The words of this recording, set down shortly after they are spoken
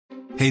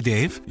Hey,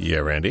 Dave. Yeah,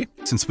 Randy.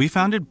 Since we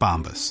founded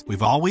Bombas,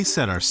 we've always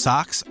said our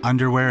socks,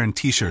 underwear, and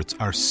T-shirts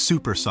are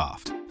super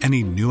soft.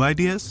 Any new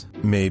ideas?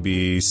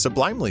 Maybe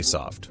sublimely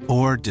soft.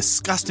 Or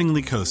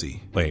disgustingly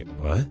cozy. Wait,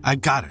 what? I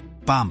got it.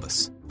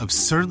 Bombas.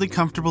 Absurdly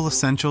comfortable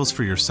essentials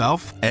for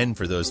yourself and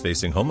for those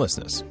facing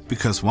homelessness.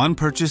 Because one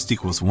purchased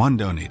equals one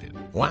donated.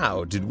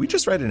 Wow, did we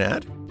just write an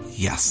ad?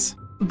 Yes.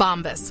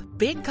 Bombas.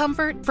 Big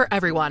comfort for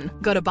everyone.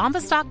 Go to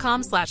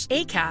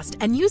bombas.com/ACAST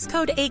and use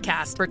code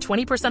ACAST for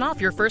 20%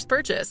 off your first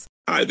purchase.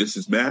 Hi, this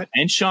is Matt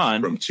and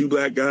Sean from Two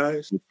Black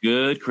Guys with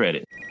Good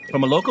Credit.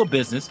 From a local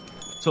business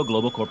to a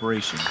global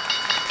corporation.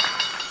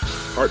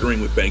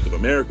 Partnering with Bank of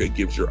America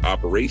gives your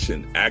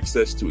operation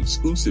access to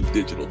exclusive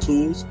digital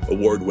tools,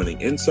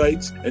 award-winning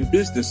insights, and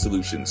business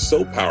solutions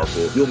so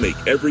powerful you'll make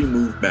every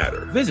move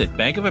matter. Visit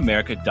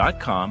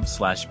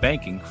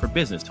bankofamerica.com/banking for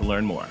business to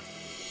learn more.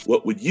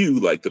 What would you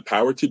like the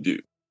power to do?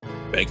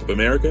 Bank of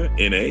America,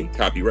 N.A.,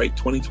 copyright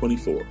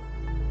 2024.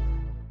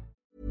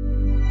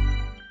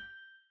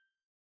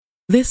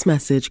 This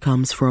message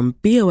comes from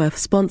BOF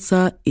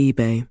sponsor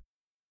eBay.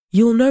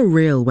 You'll know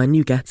real when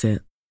you get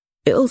it.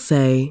 It'll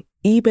say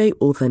eBay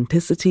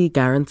Authenticity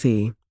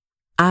Guarantee.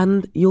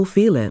 And you'll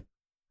feel it.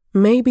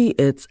 Maybe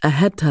it's a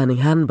head-turning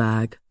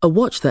handbag, a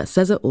watch that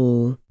says it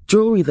all,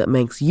 jewelry that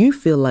makes you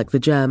feel like the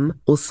gem,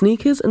 or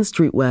sneakers and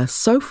streetwear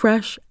so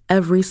fresh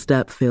every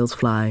step feels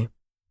fly.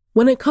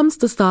 When it comes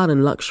to style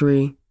and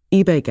luxury,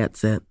 eBay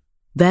gets it.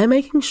 They're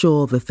making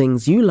sure the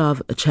things you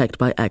love are checked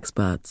by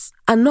experts.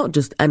 And not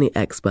just any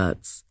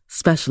experts,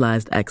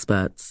 specialized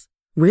experts.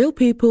 Real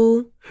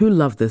people who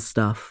love this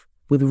stuff,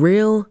 with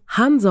real,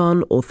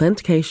 hands-on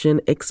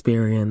authentication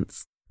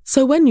experience.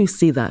 So when you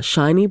see that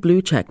shiny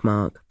blue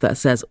checkmark that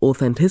says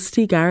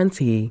Authenticity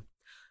Guarantee,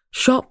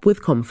 shop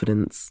with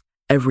confidence.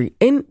 Every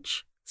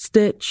inch,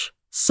 stitch,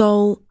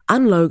 sole,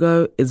 and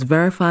logo is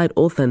verified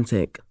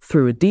authentic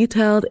through a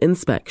detailed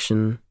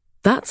inspection.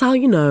 That's how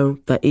you know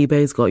that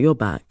eBay's got your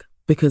back.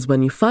 Because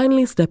when you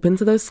finally step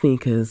into those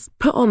sneakers,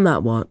 put on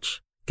that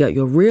watch, get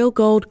your real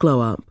gold glow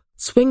up,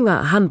 swing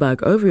that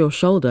handbag over your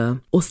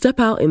shoulder, or step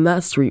out in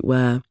that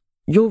streetwear,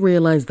 you'll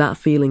realize that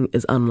feeling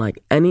is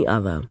unlike any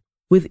other.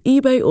 With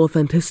eBay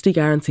Authenticity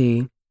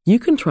Guarantee, you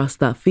can trust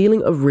that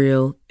feeling of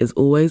real is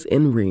always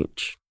in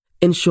reach.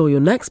 Ensure your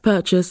next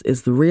purchase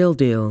is the real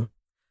deal.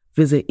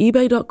 Visit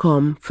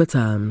ebay.com for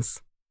terms.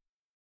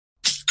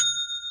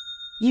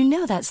 You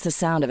know that's the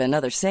sound of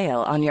another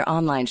sale on your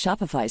online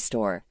Shopify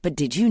store. But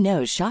did you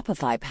know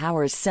Shopify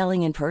powers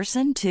selling in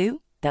person,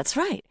 too? That's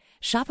right.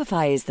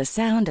 Shopify is the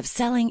sound of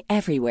selling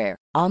everywhere.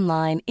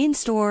 Online,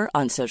 in-store,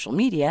 on social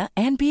media,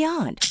 and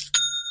beyond.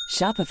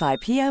 Shopify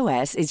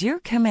POS is your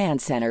command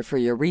center for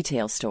your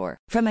retail store.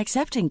 From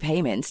accepting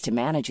payments to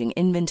managing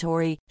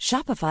inventory,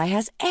 Shopify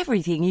has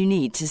everything you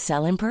need to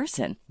sell in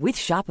person. With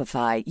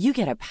Shopify, you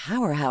get a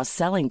powerhouse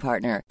selling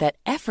partner that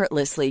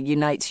effortlessly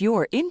unites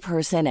your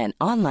in-person and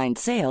online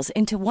sales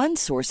into one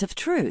source of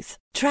truth.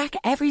 Track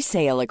every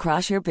sale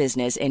across your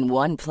business in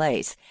one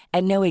place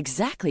and know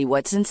exactly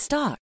what's in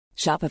stock.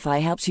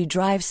 Shopify helps you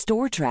drive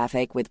store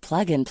traffic with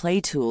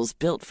plug-and-play tools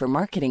built for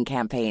marketing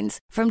campaigns,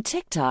 from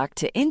TikTok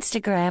to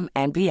Instagram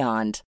and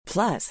beyond.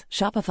 Plus,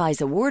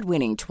 Shopify's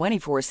award-winning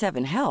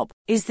 24/7 help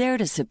is there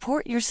to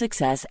support your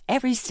success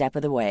every step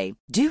of the way.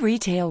 Do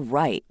retail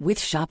right with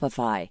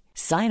Shopify.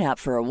 Sign up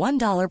for a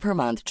 $1 per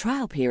month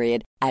trial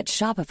period at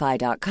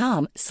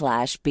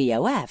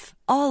shopify.com/BOF,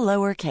 all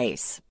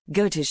lowercase.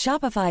 Go to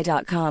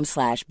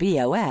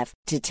shopify.com/BOF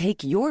to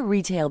take your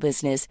retail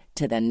business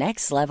to the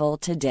next level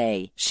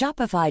today.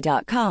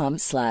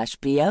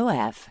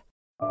 Shopify.com/BOF.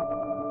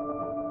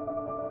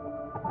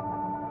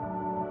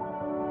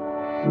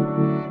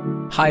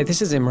 Hi,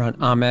 this is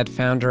Imran Ahmed,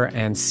 founder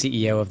and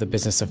CEO of the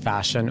Business of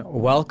Fashion.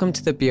 Welcome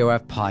to the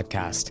BOF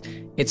podcast.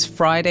 It's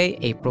Friday,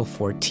 April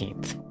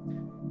 14th.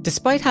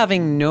 Despite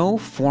having no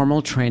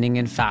formal training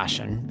in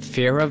fashion,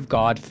 Fear of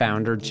God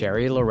founder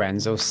Jerry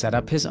Lorenzo set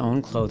up his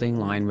own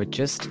clothing line with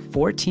just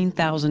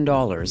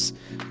 $14,000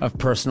 of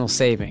personal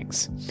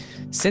savings.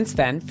 Since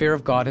then, Fear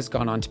of God has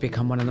gone on to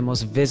become one of the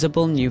most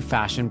visible new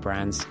fashion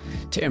brands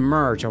to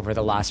emerge over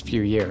the last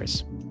few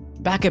years.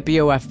 Back at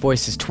BOF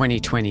Voices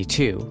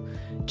 2022,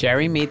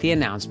 Jerry made the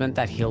announcement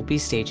that he'll be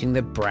staging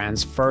the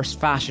brand's first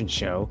fashion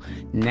show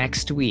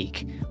next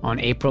week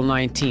on April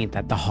 19th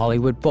at the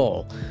Hollywood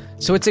Bowl.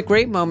 So it's a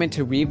great moment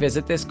to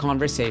revisit this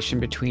conversation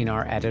between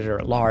our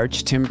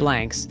editor-at-large, Tim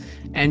Blanks,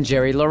 and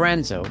Jerry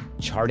Lorenzo,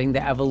 charting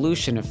the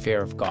evolution of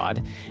Fear of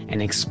God and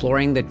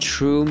exploring the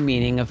true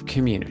meaning of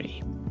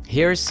community.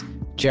 Here's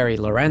Jerry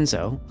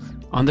Lorenzo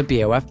on the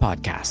BOF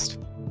podcast.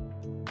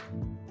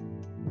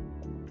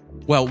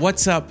 Well,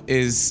 what's up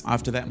is,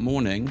 after that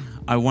morning,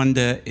 I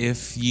wonder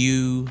if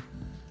you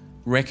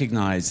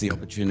recognize the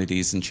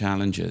opportunities and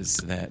challenges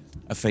that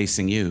are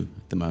facing you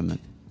at the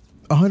moment.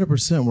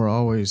 100%. We're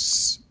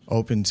always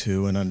open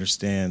to and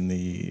understand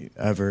the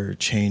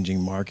ever-changing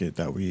market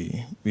that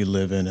we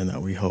live in and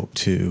that we hope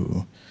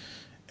to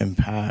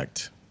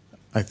impact.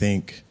 I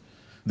think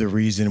the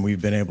reason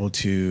we've been able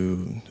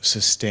to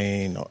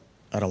sustain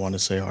I don't want to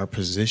say our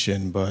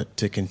position, but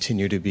to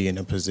continue to be in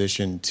a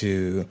position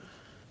to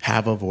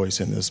have a voice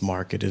in this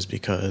market is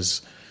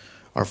because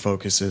our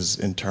focus is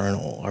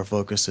internal. Our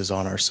focus is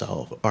on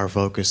ourselves. Our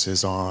focus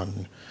is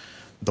on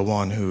the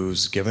one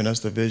who's given us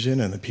the vision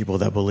and the people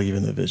that believe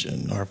in the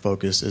vision. Our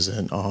focus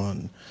isn't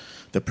on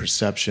the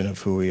perception of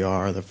who we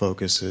are. The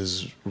focus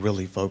is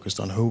really focused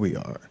on who we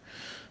are.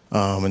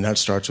 And that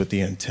starts with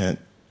the intent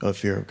of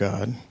fear of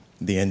God.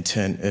 The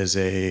intent is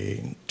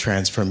a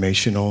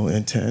transformational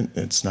intent.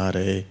 It's not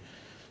a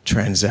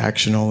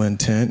transactional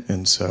intent.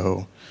 And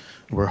so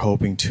we're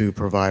hoping to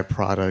provide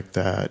product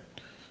that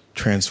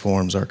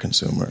transforms our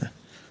consumer.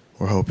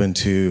 We're hoping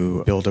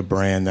to build a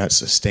brand that's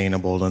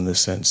sustainable in the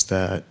sense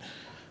that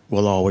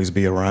will always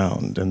be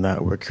around, and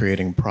that we're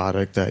creating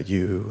product that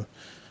you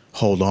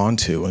hold on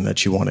to and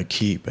that you want to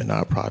keep, and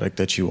not product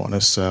that you want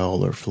to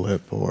sell or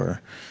flip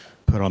or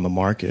put on the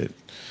market.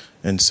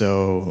 And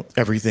so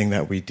everything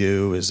that we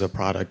do is a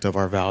product of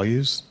our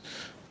values.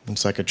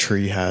 It's like a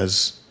tree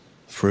has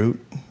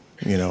fruit.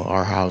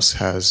 Our house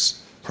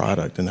has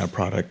product, and that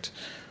product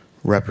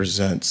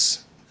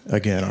represents,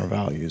 again, our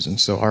values. And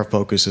so our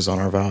focus is on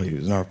our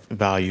values. And our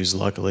values,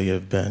 luckily,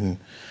 have been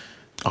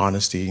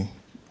honesty,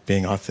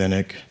 being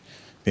authentic,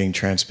 being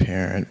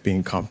transparent,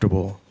 being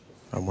comfortable.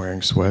 I'm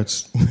wearing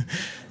sweats.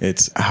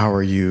 It's how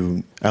are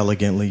you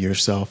elegantly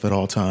yourself at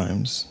all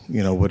times?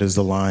 What is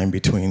the line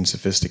between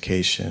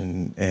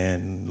sophistication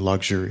and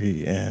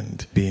luxury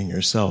and being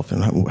yourself?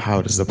 And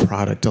how does the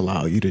product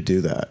allow you to do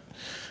that?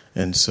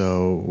 And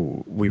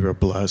so we were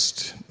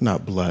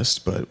not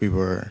blessed, but we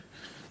were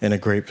in a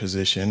great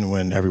position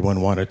when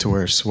everyone wanted to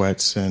wear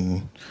sweats,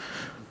 and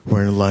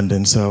we're in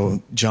London,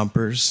 so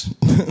jumpers.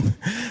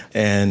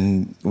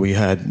 And we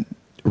had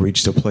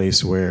reached a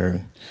place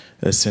where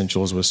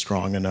Essentials was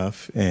strong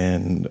enough,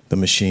 and the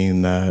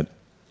machine that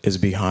is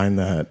behind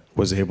that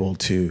was able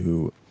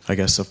to,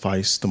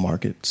 suffice the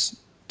market's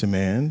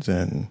demands.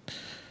 And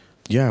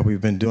yeah, we've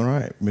been doing all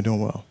right. We've been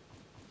doing well.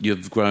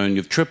 You've grown,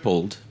 you've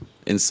tripled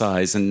in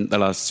size in the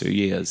last 2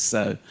 years.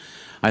 So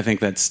I think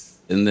that's,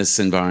 in this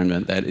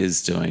environment, that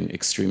is doing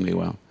extremely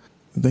well.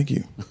 Thank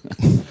you.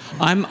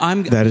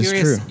 I'm that curious.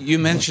 Is true. You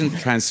mentioned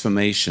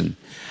transformation.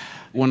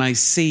 When I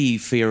see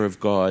fear of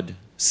God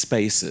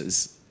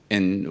spaces,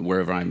 in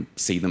wherever I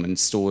see them in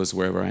stores,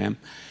 wherever I am,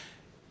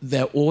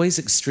 they're always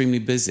extremely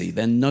busy.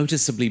 They're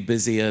noticeably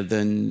busier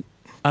than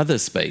other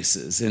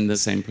spaces in the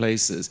same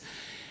places.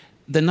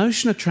 The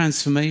notion of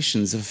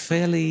transformation is a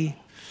fairly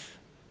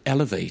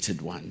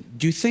elevated one.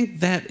 Do you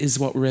think that is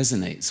what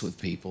resonates with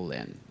people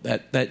then?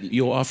 That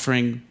you're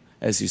offering,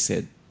 as you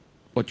said,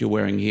 what you're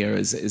wearing here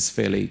is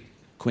fairly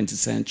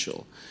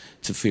quintessential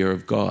to fear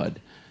of God.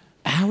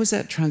 How is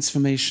that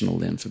transformational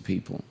then for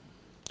people?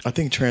 I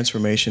think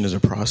transformation is a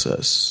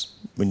process.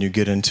 When you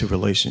get into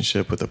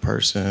relationship with a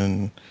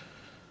person,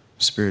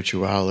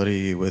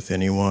 spirituality, with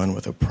anyone,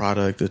 with a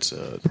product, it's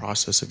a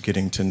process of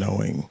getting to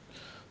knowing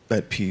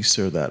that piece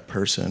or that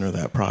person or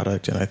that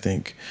product. And I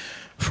think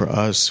for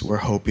us, we're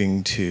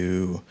hoping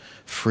to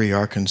free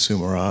our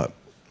consumer up.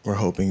 We're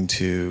hoping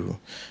to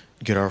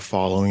get our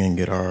following and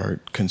get our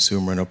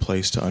consumer in a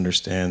place to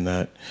understand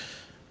that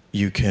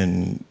you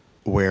can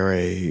wear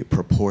a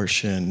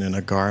proportion in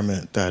a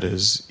garment that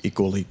is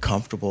equally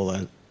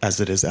comfortable as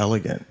it is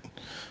elegant.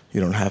 You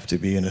don't have to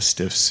be in a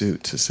stiff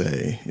suit to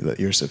say that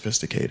you're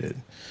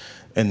sophisticated.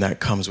 And that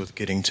comes with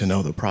getting to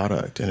know the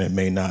product. And it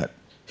may not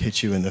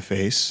hit you in the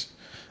face.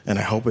 And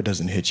I hope it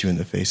doesn't hit you in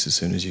the face as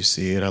soon as you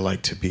see it. I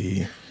like to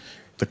be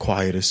the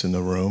quietest in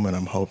the room. And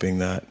I'm hoping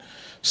that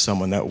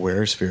someone that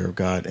wears fear of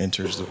God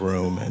enters the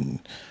room and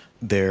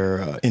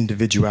their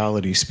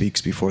individuality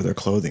speaks before their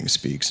clothing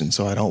speaks. And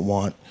so I don't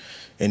want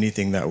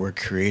anything that we're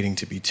creating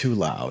to be too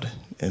loud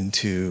and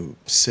to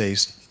say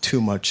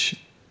too much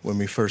when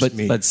we first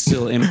meet. But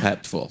still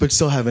impactful. But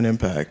still have an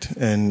impact.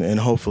 And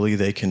hopefully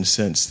they can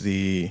sense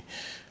the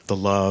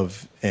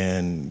love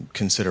and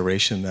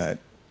consideration that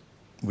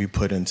we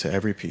put into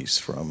every piece,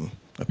 from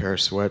a pair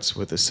of sweats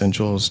with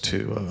Essentials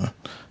to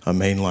a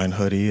mainline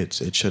hoodie.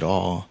 It should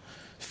all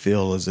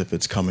feel as if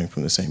it's coming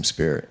from the same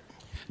spirit.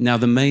 Now,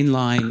 the main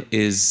line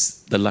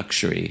is the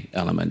luxury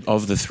element.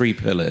 Of the three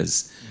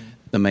pillars,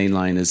 the main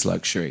line is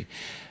luxury.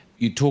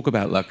 You talk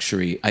about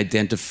luxury,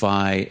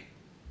 identify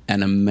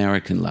an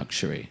American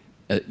luxury.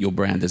 Your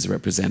brand is a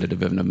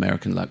representative of an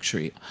American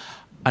luxury.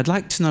 I'd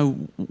like to know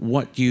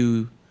what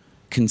you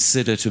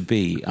consider to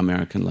be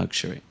American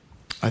luxury.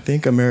 I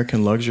think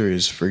American luxury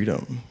is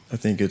freedom. I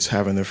think it's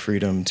having the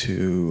freedom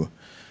to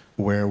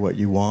wear what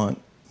you want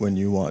when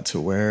you want to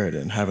wear it,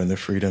 and having the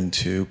freedom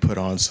to put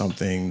on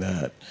something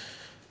that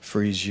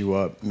frees you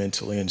up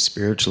mentally and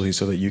spiritually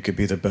so that you could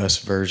be the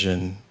best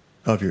version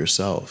of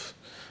yourself.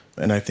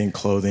 And I think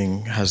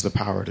clothing has the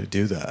power to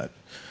do that.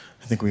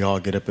 I think we all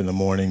get up in the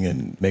morning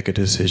and make a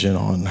decision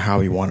on how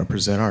we want to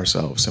present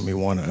ourselves, and we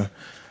want to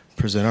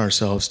present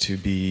ourselves to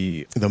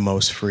be the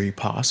most free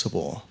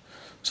possible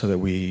so that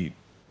we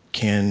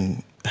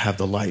can have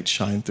the light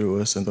shine through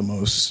us in the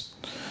most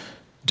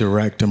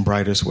direct and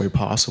brightest way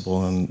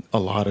possible. And a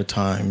lot of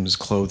times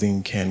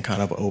clothing can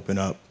kind of open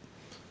up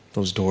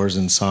those doors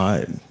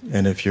inside.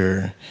 And if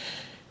you're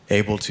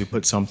able to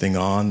put something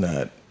on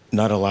that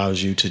not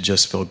allows you to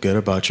just feel good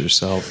about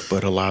yourself,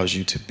 but allows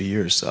you to be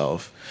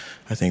yourself,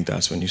 I think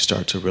that's when you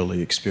start to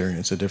really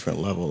experience a different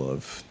level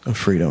of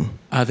freedom.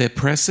 Are there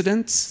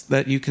precedents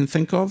that you can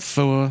think of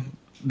for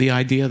the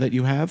idea that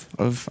you have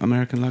of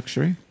American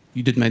luxury?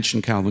 You did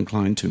mention Calvin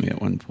Klein to me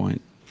at one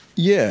point.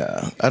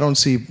 Yeah, I don't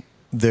see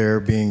there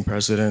being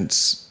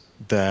precedents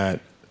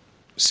that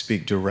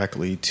speak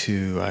directly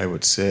to, I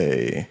would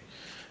say,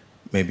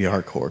 maybe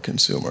our core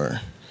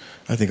consumer.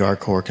 I think our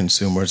core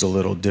consumer is a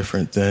little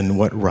different than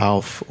what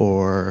Ralph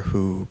or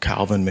who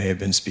Calvin may have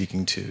been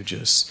speaking to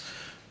just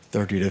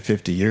 30 to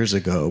 50 years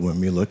ago. When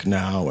we look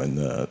now and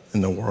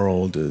the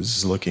world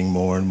is looking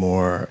more and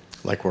more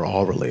like we're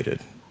all related.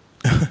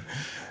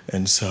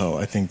 And so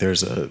I think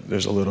there's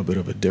a little bit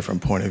of a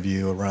different point of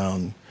view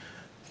around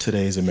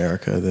today's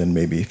America than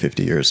maybe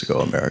 50 years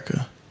ago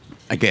America.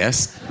 I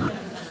guess.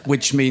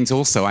 Which means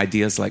also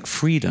ideas like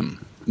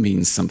freedom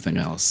means something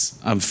else.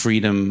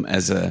 Freedom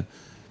as a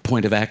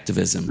point of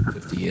activism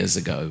 50 years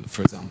ago,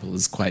 for example,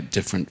 is quite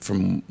different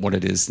from what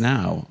it is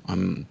now.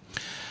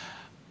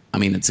 I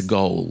mean, it's a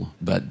goal,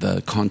 but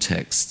the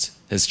context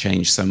has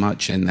changed so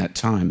much in that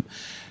time.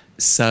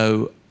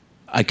 So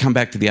I come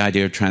back to the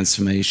idea of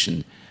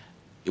transformation.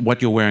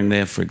 What you're wearing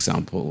there, for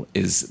example,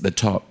 is the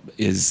top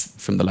is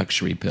from the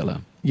luxury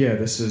pillar. Yeah,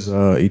 this is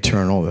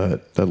Eternal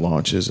that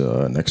launches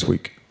next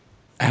week.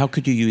 How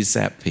could you use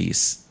that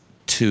piece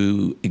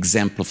to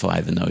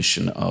exemplify the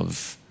notion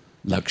of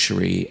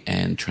luxury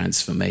and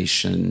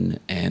transformation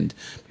and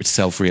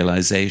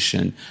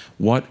self-realization?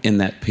 What in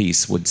that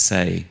piece would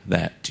say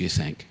that, do you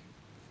think?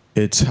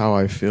 It's how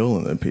I feel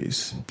in the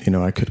piece. You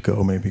know, I could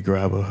go maybe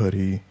grab a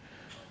hoodie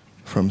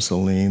from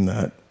Celine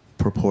that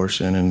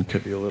proportion and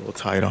could be a little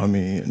tight on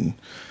me and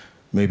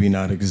maybe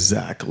not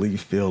exactly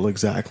feel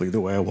exactly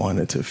the way I want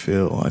it to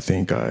feel. I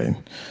think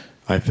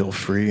I feel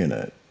free in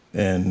it.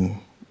 And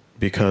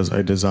because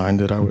I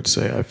designed it, I would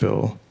say I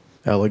feel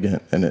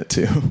elegant in it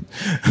too.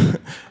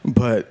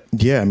 But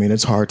yeah, I mean,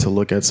 it's hard to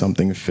look at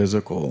something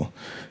physical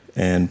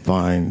and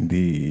find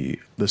the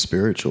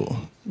spiritual,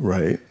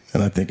 right?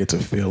 And I think it's a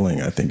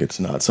feeling. I think it's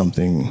not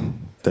something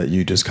that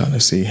you just kind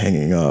of see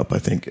hanging up. I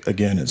think,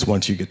 again, it's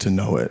once you get to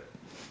know it.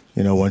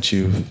 You know, once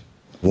you've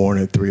worn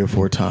it 3 or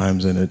 4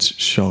 times and it's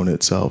shown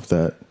itself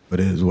that it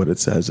is what it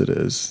says it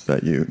is,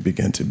 that you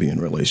begin to be in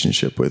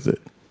relationship with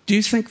it. Do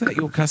you think that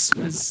your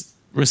customers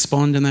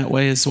respond in that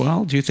way as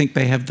well? Do you think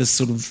they have this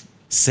sort of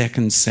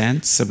second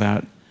sense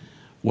about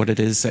what it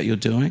is that you're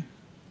doing?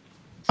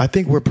 I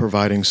think we're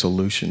providing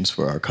solutions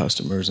for our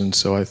customers. And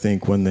so I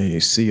think when they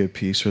see a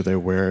piece or they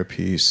wear a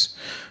piece,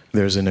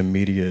 there's an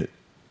immediate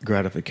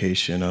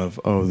gratification of,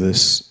 oh,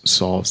 this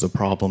solves the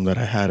problem that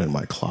I had in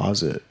my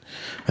closet.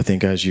 I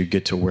think as you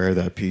get to wear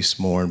that piece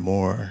more and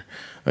more,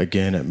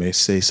 again, it may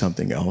say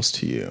something else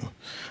to you.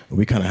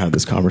 We kind of had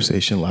this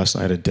conversation last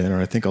night at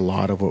dinner. I think a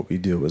lot of what we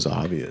do is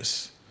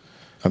obvious.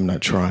 I'm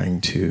not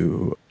trying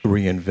to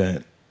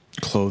reinvent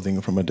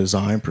clothing from a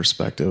design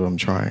perspective. I'm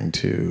trying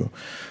to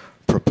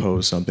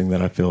propose something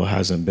that I feel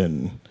hasn't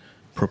been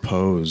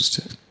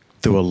proposed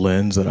through a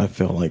lens that I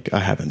feel like I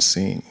haven't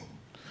seen.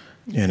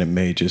 And it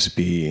may just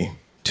be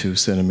 2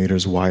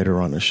 centimeters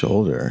wider on the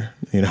shoulder.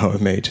 You know,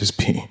 it may just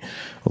be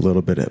a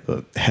little bit of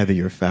a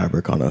heavier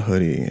fabric on a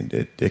hoodie. And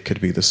it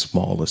could be the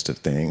smallest of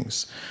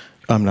things.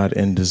 I'm not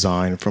in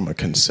design from a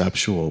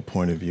conceptual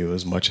point of view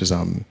as much as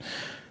I'm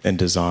in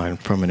design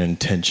from an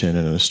intention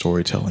and a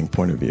storytelling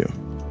point of view.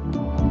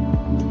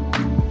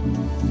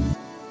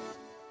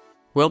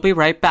 We'll be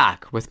right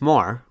back with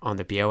more on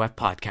the BOF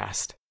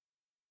podcast.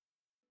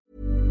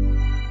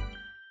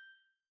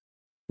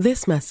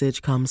 This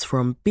message comes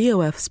from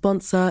BOF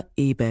sponsor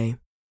eBay.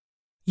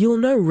 You'll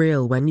know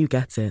real when you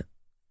get it.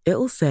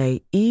 It'll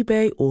say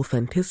eBay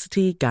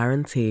Authenticity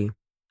Guarantee.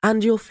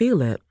 And you'll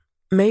feel it.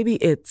 Maybe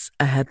it's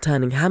a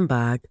head-turning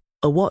handbag,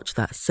 a watch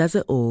that says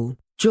it all,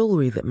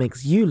 jewelry that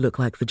makes you look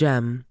like the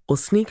gem, or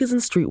sneakers and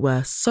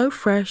streetwear so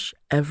fresh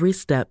every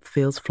step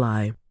feels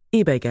fly.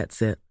 eBay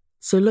gets it.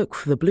 So look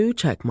for the blue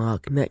check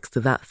mark next to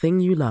that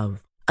thing you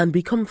love and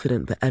be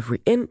confident that every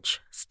inch,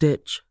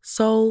 stitch,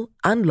 sole,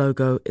 and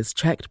logo is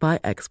checked by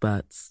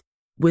experts.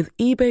 With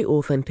eBay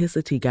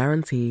Authenticity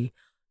Guarantee,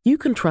 you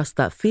can trust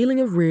that feeling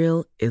of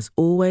real is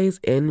always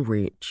in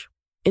reach.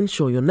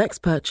 Ensure your next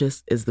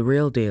purchase is the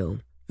real deal.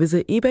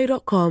 Visit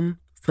ebay.com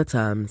for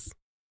terms.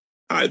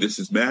 Hi, this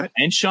is Matt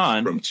And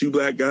Sean from Two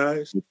Black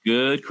Guys with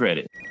good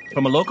credit.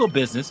 From a local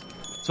business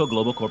to a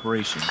global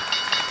corporation.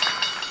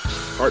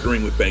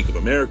 Partnering with Bank of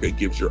America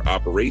gives your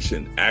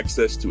operation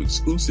access to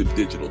exclusive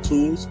digital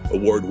tools,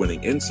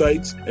 award-winning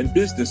insights, and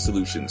business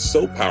solutions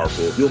so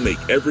powerful you'll make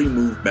every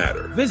move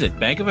matter. Visit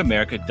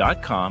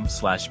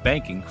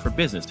bankofamerica.com/banking for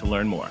business to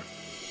learn more.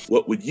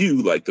 What would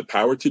you like the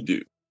power to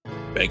do?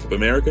 Bank of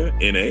America,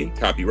 N.A.,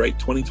 copyright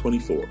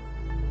 2024.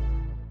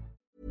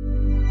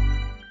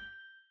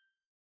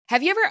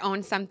 Have you ever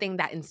owned something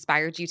that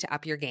inspired you to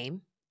up your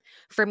game?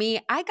 For me,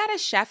 I got a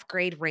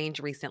chef-grade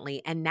range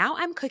recently, and now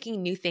I'm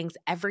cooking new things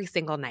every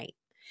single night.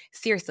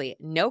 Seriously,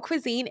 no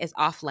cuisine is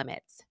off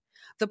limits.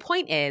 The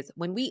point is,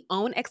 when we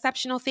own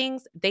exceptional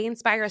things, they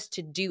inspire us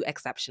to do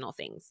exceptional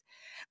things.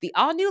 The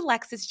all-new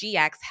Lexus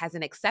GX has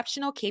an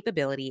exceptional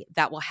capability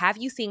that will have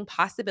you seeing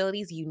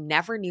possibilities you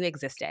never knew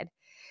existed.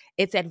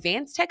 Its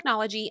advanced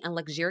technology and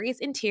luxurious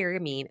interior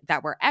mean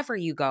that wherever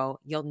you go,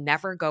 you'll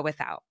never go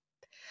without.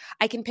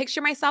 I can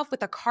picture myself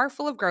with a car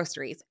full of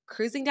groceries,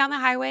 cruising down the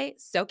highway,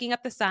 soaking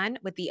up the sun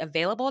with the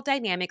available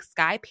dynamic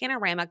sky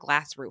panorama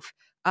glass roof.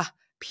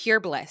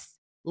 Pure bliss.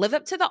 Live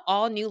up to the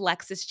all-new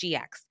Lexus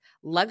GX.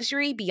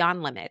 Luxury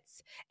beyond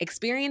limits.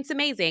 Experience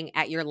amazing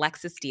at your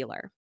Lexus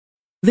dealer.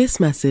 This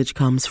message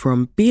comes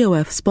from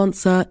BOF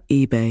sponsor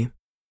eBay.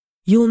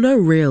 You'll know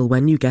real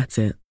when you get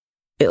it.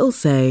 It'll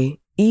say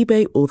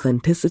eBay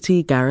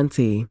Authenticity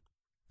Guarantee.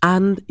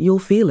 And you'll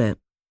feel it.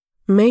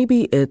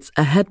 Maybe it's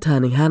a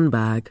head-turning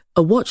handbag,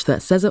 a watch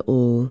that says it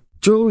all,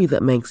 jewelry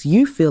that makes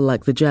you feel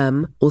like the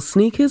gem, or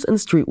sneakers and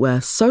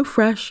streetwear so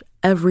fresh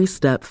every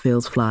step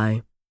feels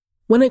fly.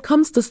 When it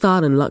comes to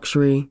style and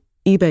luxury,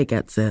 eBay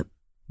gets it.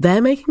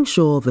 They're making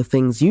sure the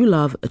things you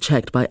love are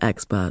checked by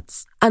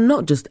experts. And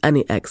not just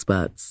any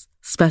experts,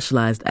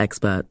 specialized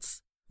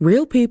experts.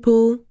 Real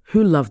people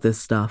who love this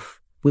stuff,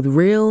 with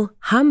real,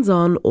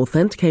 hands-on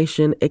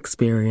authentication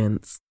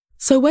experience.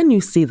 So when you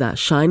see that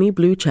shiny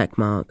blue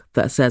checkmark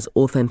that says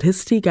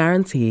Authenticity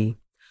Guarantee,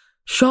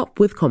 shop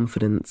with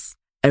confidence.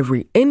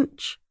 Every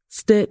inch,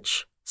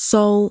 stitch,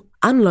 sole,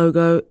 and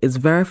logo is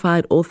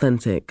verified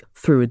authentic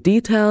through a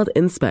detailed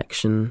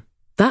inspection.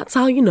 That's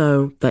how you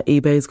know that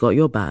eBay's got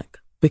your back.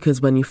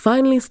 Because when you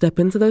finally step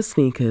into those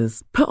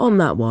sneakers, put on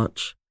that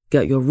watch,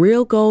 get your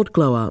real gold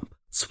glow up,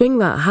 swing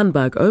that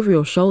handbag over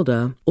your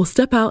shoulder, or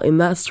step out in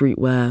that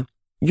streetwear,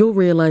 you'll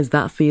realize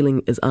that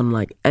feeling is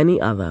unlike any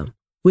other.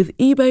 With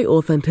eBay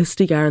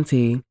Authenticity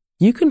Guarantee,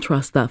 you can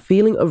trust that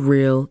feeling of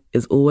real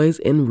is always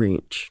in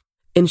reach.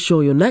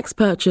 Ensure your next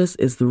purchase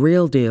is the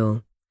real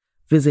deal.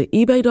 Visit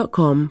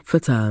ebay.com for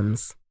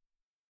terms.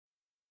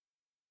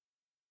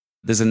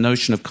 There's a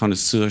notion of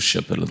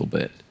connoisseurship a little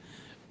bit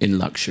in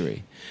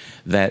luxury,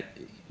 that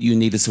you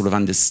need a sort of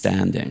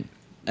understanding.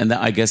 And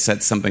that, I guess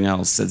that's something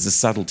else. There's a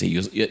subtlety.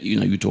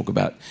 You talk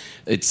about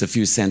it's a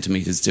few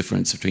centimeters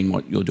difference between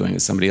what you're doing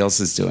and somebody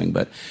else is doing,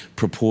 but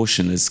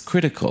proportion is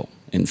critical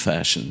in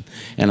fashion.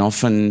 And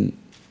often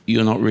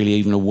you're not really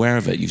even aware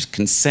of it. You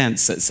can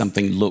sense that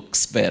something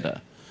looks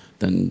better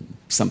than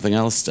something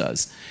else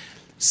does.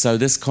 So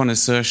this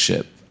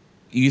connoisseurship,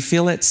 you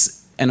feel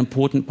it's an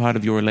important part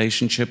of your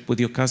relationship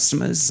with your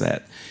customers,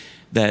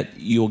 that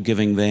you're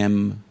giving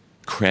them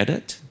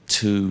credit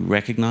to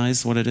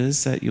recognize what it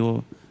is that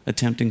you're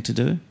attempting to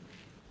do?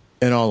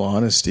 In all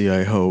honesty,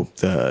 I hope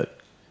that,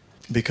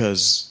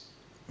 because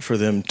for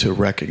them to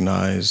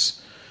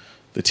recognize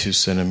the 2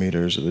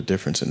 centimeters or the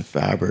difference in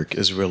fabric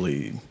is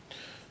really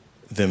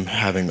them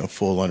having a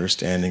full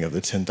understanding of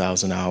the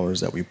 10,000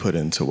 hours that we put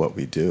into what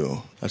we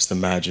do. That's the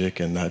magic,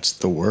 and that's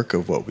the work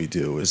of what we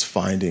do, is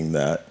finding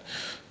that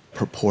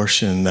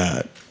proportion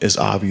that is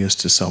obvious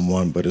to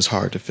someone but is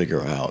hard to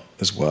figure out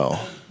as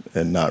well,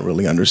 and not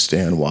really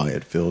understand why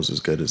it feels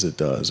as good as it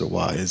does, or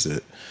why is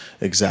it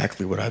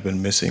exactly what I've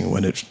been missing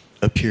when it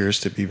appears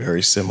to be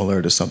very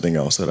similar to something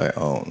else that I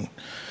own.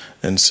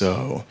 And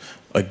so,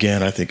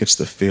 again, I think it's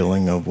the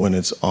feeling of when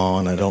it's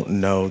on. I don't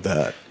know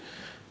that,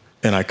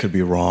 and I could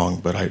be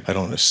wrong, but I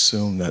don't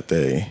assume that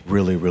they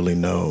really, really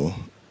know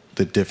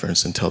the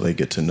difference until they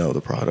get to know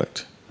the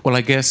product. Well,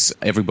 I guess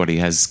everybody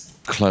has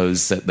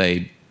clothes that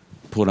they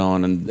put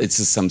on, and it's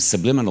just some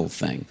subliminal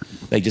thing.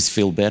 They just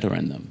feel better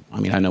in them.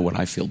 I mean, I know what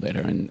I feel better,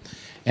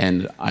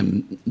 and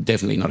I'm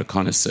definitely not a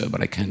connoisseur,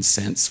 but I can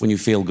sense when you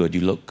feel good,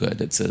 you look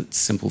good. It's a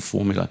simple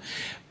formula.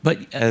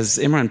 But as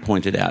Imran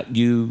pointed out,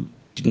 you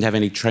didn't have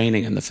any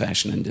training in the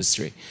fashion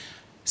industry.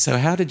 So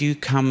how did you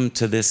come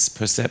to this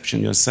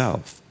perception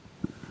yourself?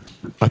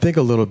 I think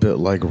a little bit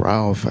like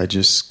Ralph. I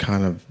just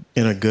kind of,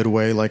 in a good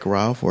way like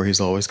Ralph, where he's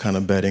always kind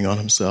of betting on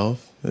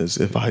himself, as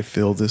if I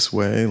feel this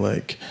way,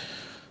 like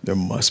there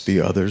must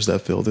be others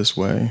that feel this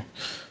way.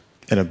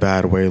 In a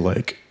bad way,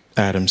 like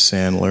Adam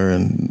Sandler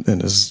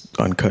and his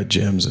Uncut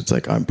Gems, it's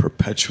like I'm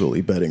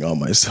perpetually betting on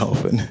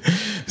myself, and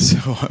so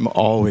I'm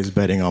always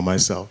betting on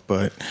myself.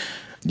 But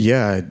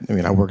yeah, I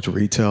mean, I worked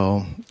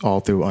retail all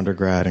through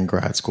undergrad and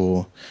grad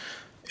school,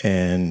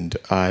 and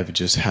I've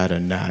just had a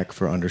knack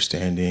for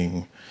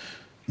understanding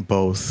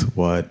both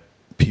what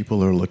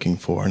people are looking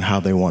for and how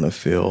they want to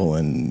feel,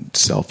 and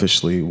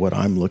selfishly what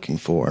I'm looking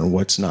for and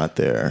what's not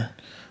there,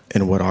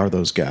 and what are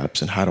those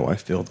gaps and how do I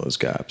fill those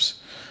gaps.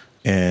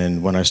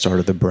 And when I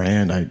started the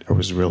brand, I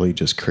was really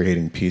just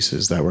creating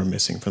pieces that were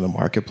missing from the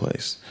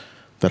marketplace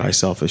that I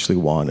selfishly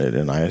wanted,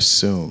 and I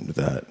assumed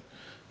that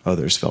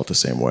others felt the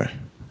same way.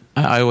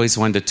 I always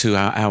wondered, too,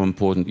 how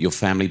important your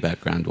family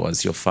background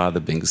was, your father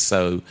being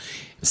so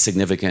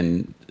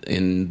significant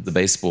in the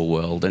baseball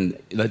world, and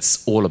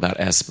that's all about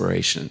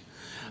aspiration.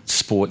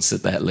 Sports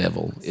at that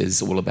level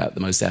is all about the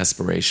most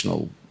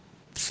aspirational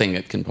thing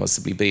it can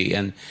possibly be,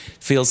 and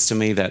it feels to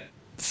me that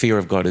fear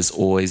of God has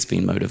always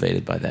been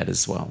motivated by that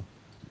as well.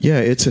 Yeah,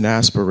 it's an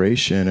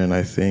aspiration. And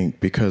I think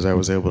because I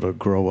was able to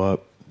grow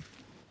up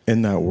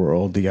in that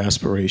world, the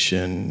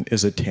aspiration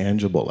is a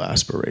tangible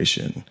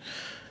aspiration.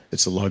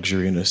 It's a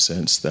luxury in a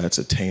sense that's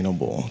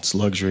attainable. It's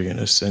luxury in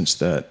a sense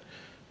that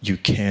you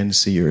can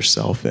see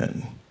yourself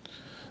in.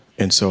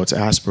 And so it's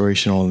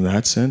aspirational in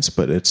that sense,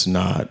 but it's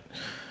not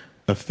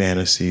a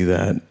fantasy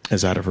that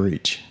is out of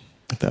reach,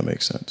 if that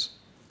makes sense.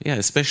 Yeah,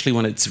 especially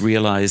when it's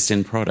realized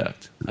in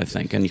product, I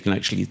think, and you can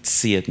actually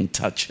see it and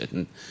touch it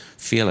and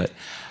feel it.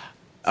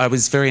 I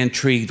was very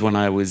intrigued when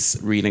I was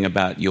reading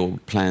about your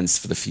plans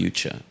for the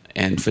future.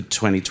 And for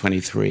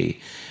 2023,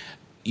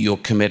 you're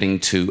committing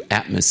to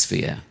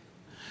atmosphere.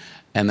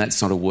 And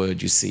that's not a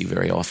word you see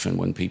very often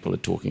when people are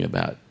talking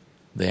about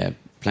their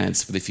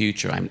plans for the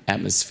future.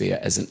 Atmosphere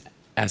as an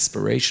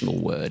aspirational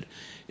word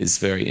is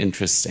very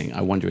interesting.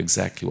 I wonder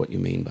exactly what you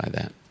mean by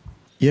that.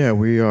 Yeah,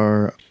 we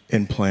are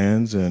in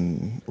plans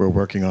and we're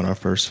working on our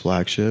first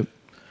flagship.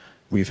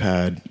 We've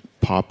had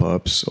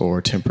pop-ups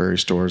or temporary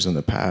stores in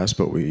the past,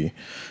 but we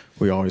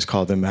always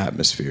call them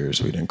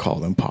atmospheres. We didn't call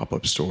them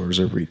pop-up stores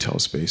or retail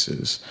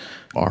spaces.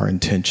 Our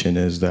intention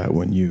is that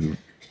when you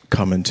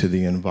come into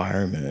the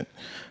environment,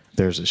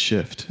 there's a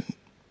shift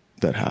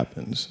that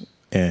happens.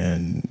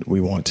 And we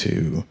want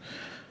to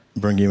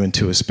bring you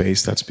into a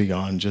space that's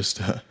beyond just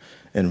an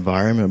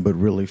environment, but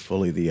really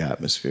fully the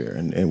atmosphere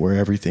and where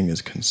everything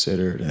is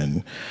considered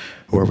and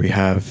where we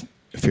have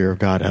Fear of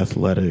God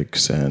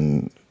athletics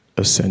and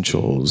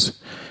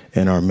essentials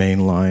and our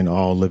main line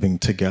all living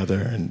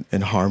together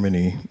in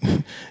harmony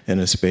in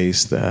a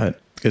space that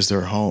is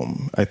their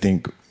home. I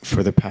think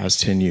for the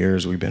past 10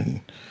 years, we've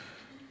been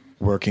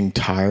working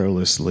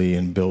tirelessly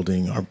in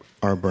building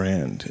our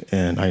brand.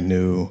 And I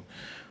knew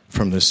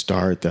from the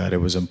start that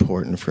it was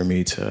important for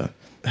me to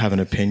have an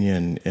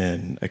opinion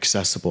in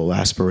accessible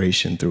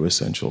aspiration through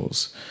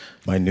essentials.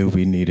 I knew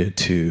we needed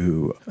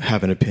to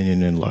have an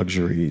opinion in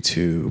luxury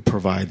to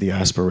provide the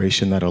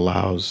aspiration that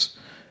allows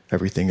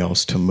everything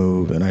else to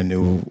move. And I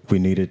knew we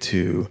needed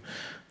to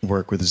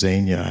work with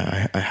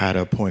Zegna. I had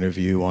a point of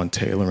view on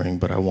tailoring,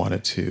 but I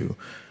wanted to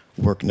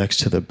work next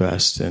to the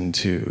best and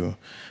to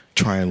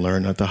try and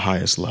learn at the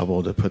highest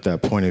level to put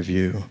that point of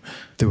view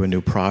through a new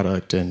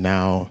product. And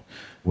now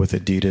with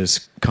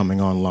Adidas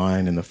coming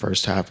online in the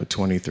first half of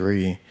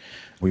 23,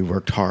 we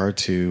worked hard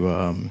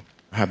to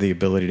have the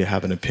ability to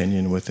have an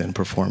opinion within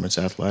performance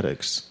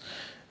athletics.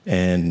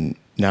 And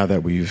now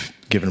that we've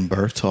given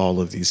birth to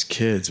all of these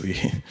kids,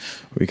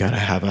 we got to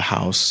have a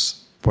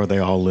house where they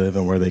all live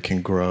and where they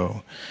can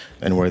grow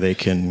and where they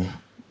can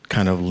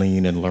kind of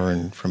lean and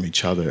learn from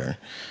each other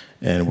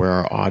and where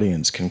our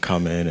audience can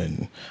come in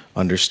and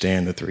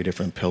understand the three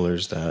different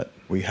pillars that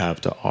we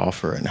have to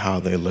offer and how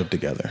they live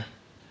together.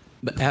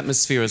 But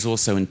atmosphere is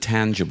also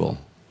intangible.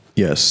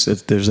 Yes,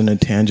 there's an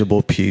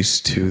intangible piece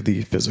to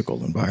the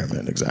physical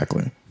environment,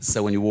 exactly.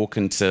 So when you walk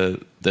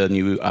into the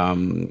new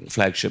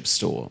flagship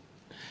store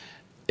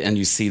and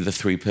you see the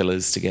three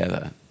pillars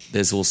together,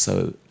 there's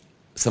also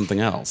something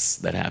else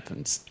that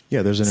happens.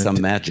 Yeah, there's some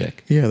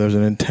magic. Yeah, there's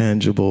an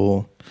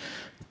intangible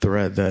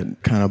thread that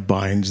kind of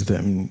binds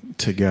them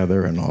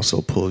together and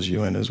also pulls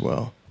you in as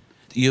well.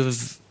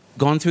 You've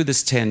gone through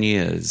this 10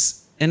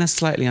 years in a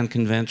slightly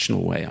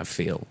unconventional way, I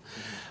feel,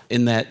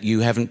 in that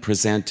you haven't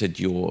presented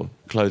your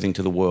clothing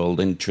to the world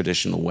in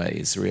traditional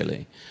ways,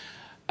 really.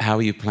 How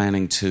are you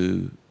planning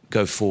to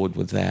go forward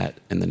with that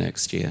in the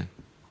next year?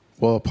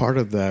 Well, part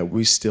of that,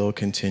 we still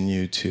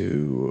continue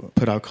to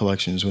put out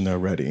collections when they're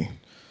ready.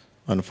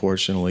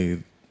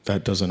 Unfortunately,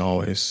 that doesn't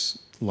always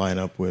line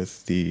up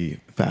with the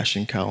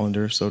fashion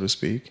calendar, so to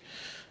speak.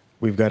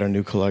 We've got a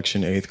new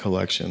collection, 8th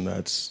collection,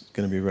 that's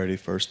going to be ready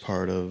first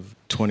part of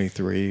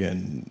 23,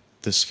 and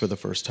this, for the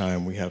first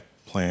time, we have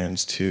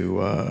plans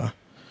to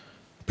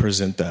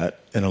present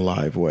that in a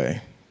live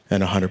way.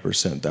 And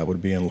 100% that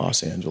would be in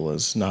Los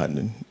Angeles, not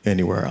in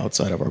anywhere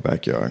outside of our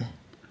backyard.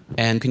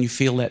 And can you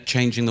feel that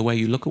changing the way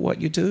you look at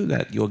what you do,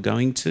 that you're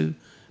going to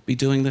be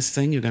doing this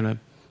thing? You're going to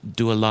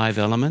do a live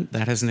element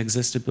that hasn't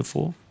existed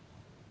before?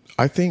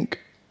 I think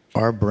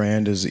our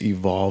brand is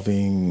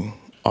evolving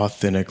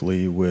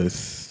authentically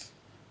with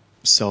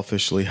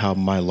selfishly how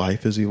my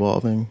life is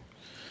evolving.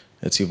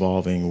 It's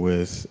evolving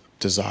with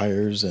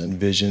desires and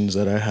visions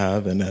that I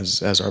have. And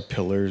as our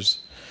pillars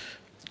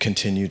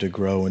continue to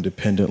grow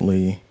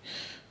independently,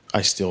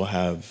 I still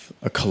have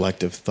a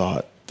collective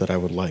thought that I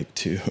would like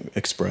to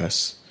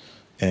express.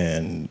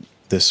 And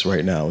this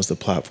right now is the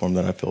platform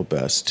that I feel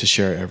best to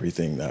share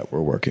everything that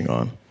we're working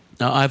on.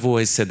 Now, I've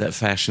always said that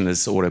fashion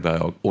is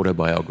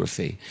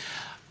autobiography.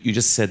 You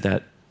just said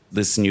that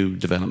this new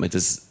development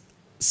is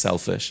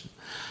selfish.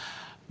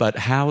 But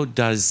how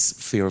does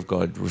Fear of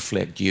God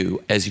reflect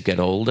you as you get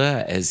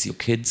older, as your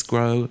kids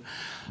grow?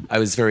 I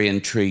was very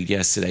intrigued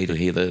yesterday to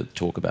hear the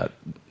talk about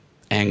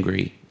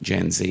angry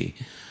Gen Z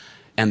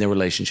and their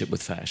relationship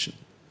with fashion.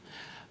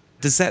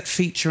 Does that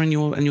feature in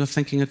your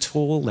thinking at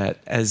all, that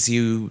as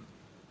you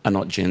are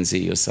not Gen Z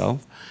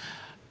yourself,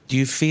 do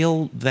you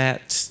feel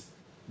that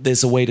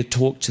there's a way to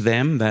talk to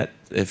them that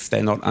if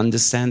they're not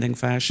understanding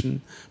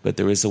fashion, but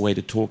there is a way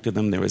to talk to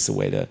them, there is a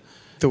way to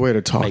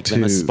make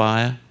them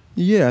aspire?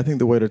 Yeah, I think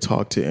the way to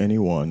talk to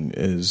anyone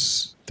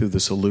is through the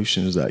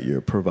solutions that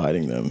you're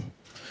providing them.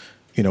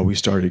 You know, we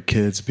started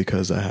Kids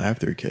because I have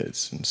 3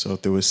 kids. And so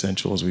through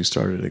Essentials, we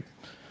started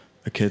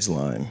a kids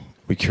line.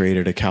 We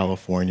created a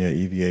California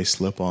EVA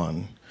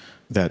slip-on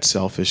that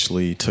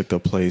selfishly took the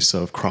place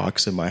of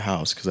Crocs in my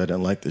house because I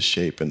didn't like the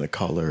shape and the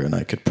color, and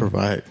I could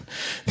provide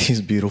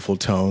these beautiful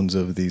tones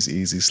of these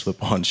easy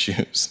slip-on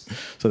shoes.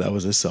 So that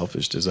was a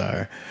selfish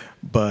desire.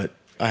 But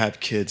I have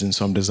kids, and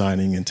so I'm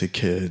designing into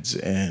kids,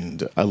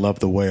 and I love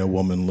the way a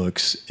woman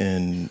looks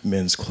in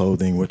men's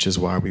clothing, which is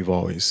why we've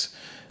always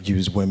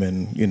used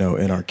women, you know,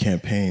 in our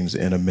campaigns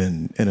in a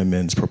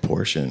men's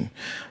proportion.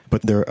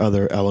 But there are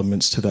other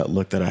elements to that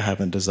look that I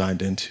haven't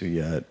designed into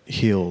yet,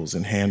 heels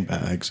and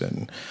handbags,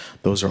 and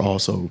those are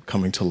also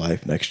coming to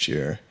life next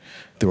year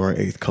through our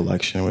 8th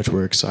collection, which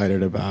we're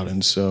excited about.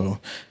 And so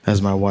as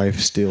my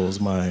wife steals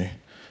my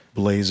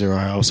blazer,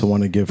 I also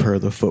want to give her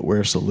the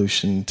footwear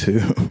solution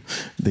to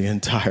the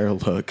entire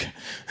look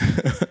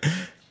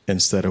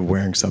instead of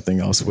wearing something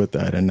else with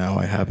that. And now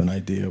I have an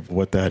idea of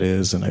what that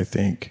is, and I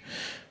think,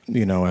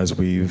 you know, as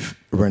we've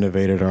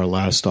renovated our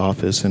last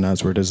office and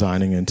as we're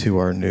designing into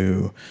our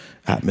new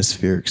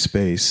atmospheric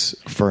space,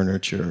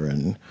 furniture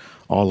and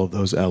all of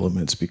those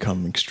elements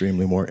become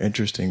extremely more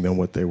interesting than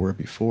what they were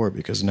before,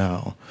 because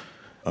now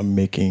I'm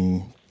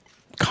making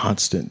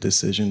constant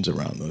decisions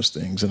around those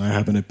things. And I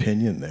have an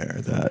opinion there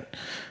that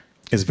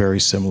is very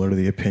similar to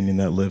the opinion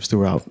that lives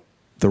throughout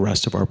the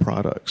rest of our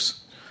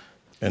products.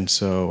 And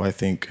so I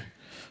think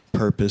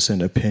purpose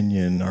and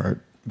opinion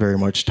are very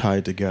much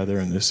tied together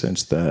in the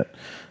sense that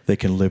they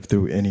can live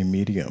through any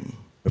medium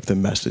if the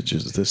message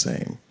is the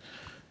same.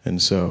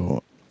 And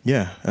so,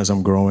 yeah, as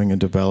I'm growing and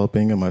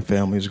developing and my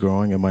family's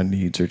growing and my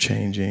needs are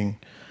changing,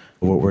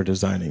 what we're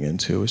designing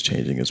into is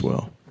changing as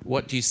well.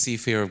 What do you see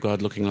Fear of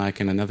God looking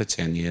like in another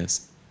 10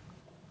 years?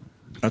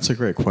 That's a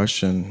great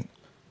question.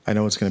 I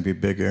know it's going to be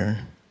bigger.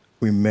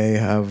 We may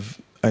have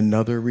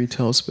another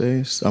retail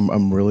space.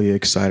 I'm really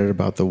excited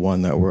about the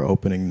one that we're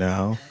opening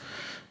now.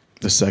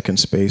 The second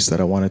space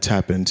that I want to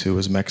tap into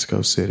is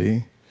Mexico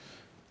City.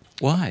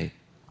 Why?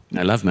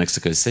 I love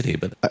Mexico City,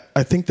 but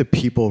I think the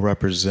people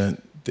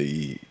represent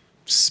the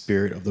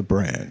spirit of the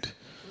brand.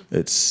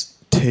 It's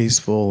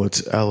tasteful,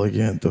 it's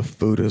elegant, the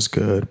food is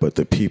good, but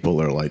the people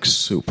are like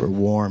super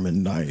warm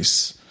and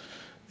nice.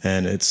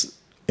 And it's,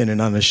 in an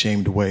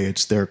unashamed way,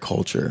 it's their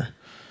culture.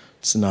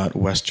 It's not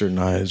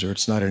westernized or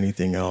it's not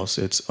anything else.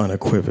 It's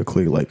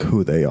unequivocally like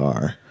who they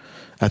are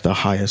at the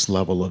highest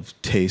level of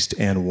taste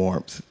and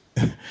warmth.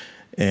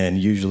 And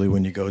usually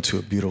when you go to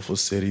a beautiful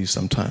city,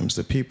 sometimes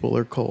the people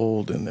are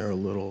cold and they're a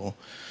little,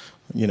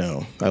 you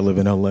know, I live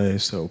in LA,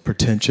 so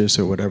pretentious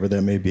or whatever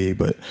that may be,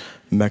 but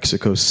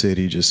Mexico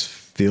City just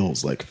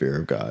feels like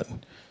Fear of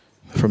God.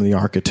 From the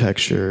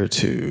architecture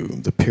to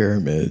the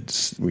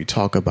pyramids, we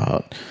talk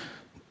about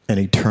an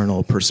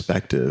eternal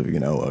perspective, you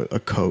know, a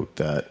coat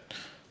that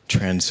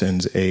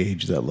transcends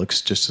age, that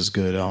looks just as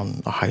good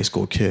on a high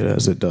school kid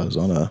as it does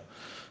on a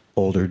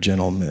older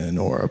gentleman,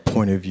 or a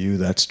point of view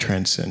that's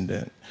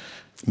transcendent.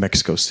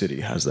 Mexico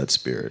City has that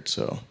spirit.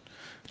 So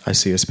I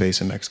see a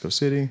space in Mexico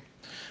City,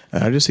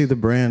 and I just see the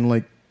brand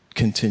like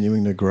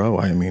continuing to grow.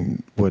 I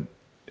mean,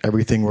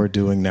 everything we're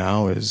doing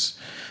now is,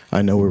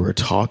 I know we were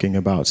talking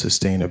about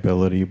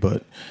sustainability,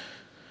 but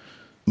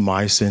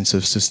my sense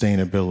of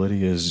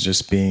sustainability is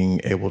just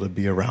being able to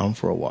be around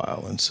for a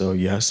while. And so,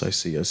 yes, I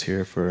see us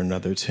here for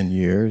another 10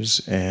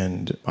 years,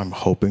 and I'm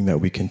hoping that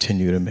we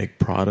continue to make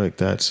product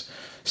that's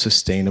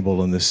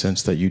sustainable in the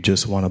sense that you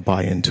just want to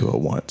buy into it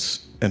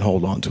once and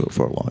hold on to it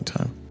for a long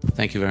time.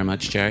 Thank you very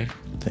much, Jerry.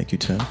 Thank you,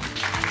 Tim.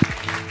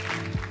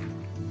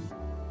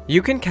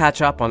 You can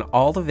catch up on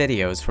all the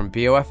videos from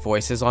BOF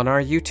Voices on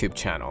our YouTube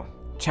channel.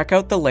 Check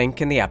out the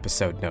link in the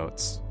episode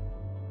notes.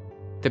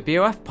 The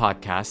BOF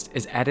podcast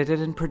is edited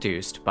and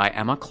produced by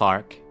Emma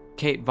Clark,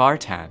 Kate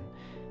Vartan,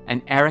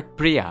 and Eric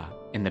Bria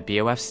in the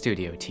BOF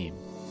studio team.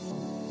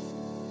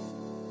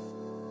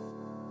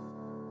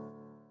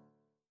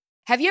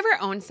 Have you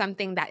ever owned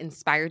something that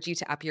inspired you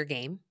to up your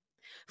game?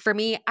 For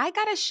me, I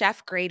got a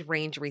chef-grade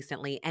range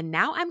recently, and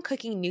now I'm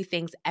cooking new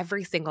things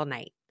every single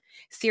night.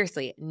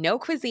 Seriously, no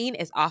cuisine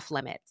is off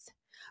limits.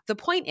 The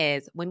point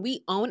is, when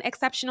we own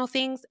exceptional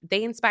things,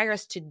 they inspire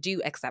us to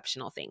do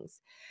exceptional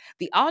things.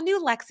 The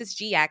all-new Lexus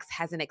GX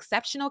has an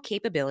exceptional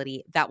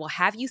capability that will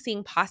have you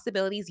seeing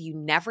possibilities you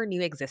never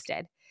knew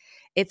existed.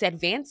 Its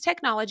advanced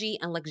technology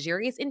and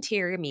luxurious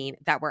interior mean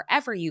that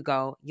wherever you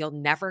go, you'll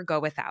never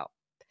go without.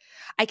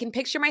 I can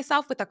picture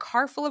myself with a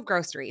car full of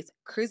groceries,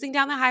 cruising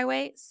down the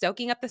highway,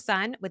 soaking up the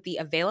sun with the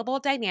available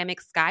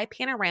dynamic sky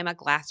panorama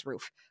glass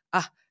roof.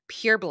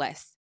 Pure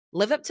bliss.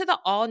 Live up to the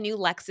all-new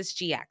Lexus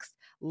GX.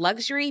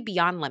 Luxury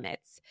beyond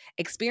limits.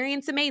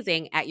 Experience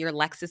amazing at your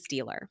Lexus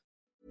dealer.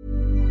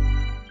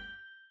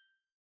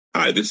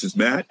 Hi, this is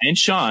Matt and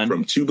Sean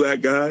from Two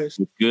Black Guys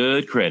with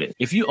Good Credit.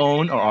 If you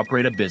own or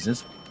operate a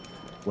business,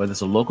 whether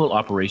it's a local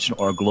operation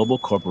or a global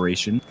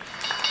corporation,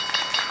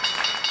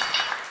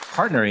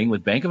 Partnering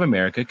with Bank of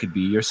America could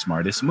be your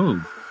smartest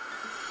move.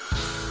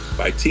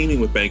 By teaming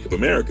with Bank of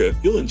America,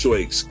 you'll enjoy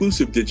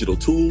exclusive digital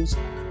tools,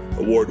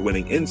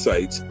 award-winning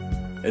insights,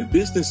 and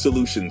business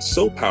solutions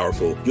so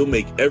powerful you'll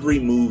make every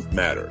move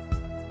matter.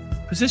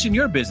 Position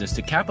your business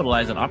to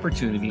capitalize on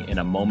opportunity in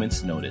a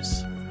moment's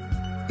notice.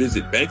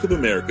 Visit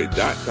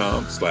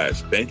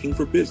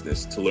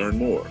bankofamerica.com/bankingforbusiness to learn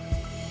more.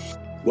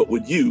 What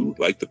would you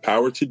like the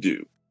power to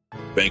do?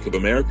 Bank of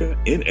America,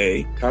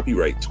 N.A.,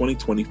 copyright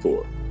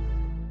 2024.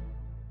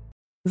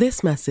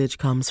 This message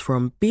comes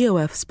from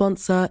BOF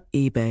sponsor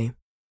eBay.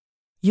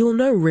 You'll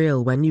know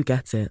real when you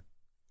get it.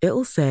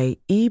 It'll say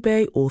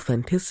eBay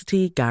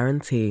Authenticity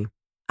Guarantee.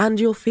 And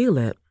you'll feel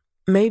it.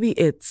 Maybe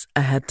it's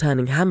a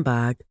head-turning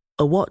handbag,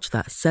 a watch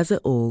that says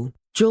it all,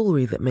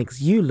 jewelry that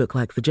makes you look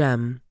like the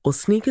gem, or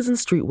sneakers and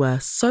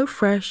streetwear so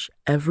fresh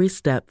every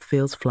step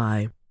feels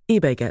fly.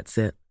 eBay gets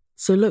it.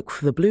 So look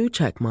for the blue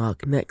check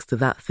mark next to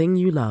that thing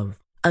you love.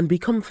 And be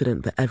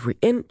confident that every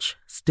inch,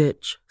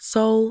 stitch,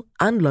 sole,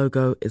 and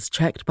logo is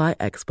checked by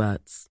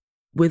experts.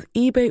 With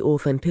eBay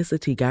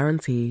Authenticity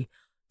Guarantee,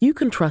 you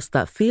can trust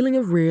that feeling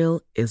of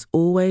real is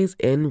always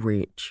in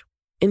reach.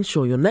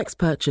 Ensure your next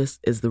purchase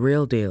is the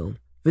real deal.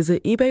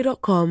 Visit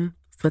eBay.com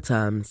for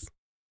terms.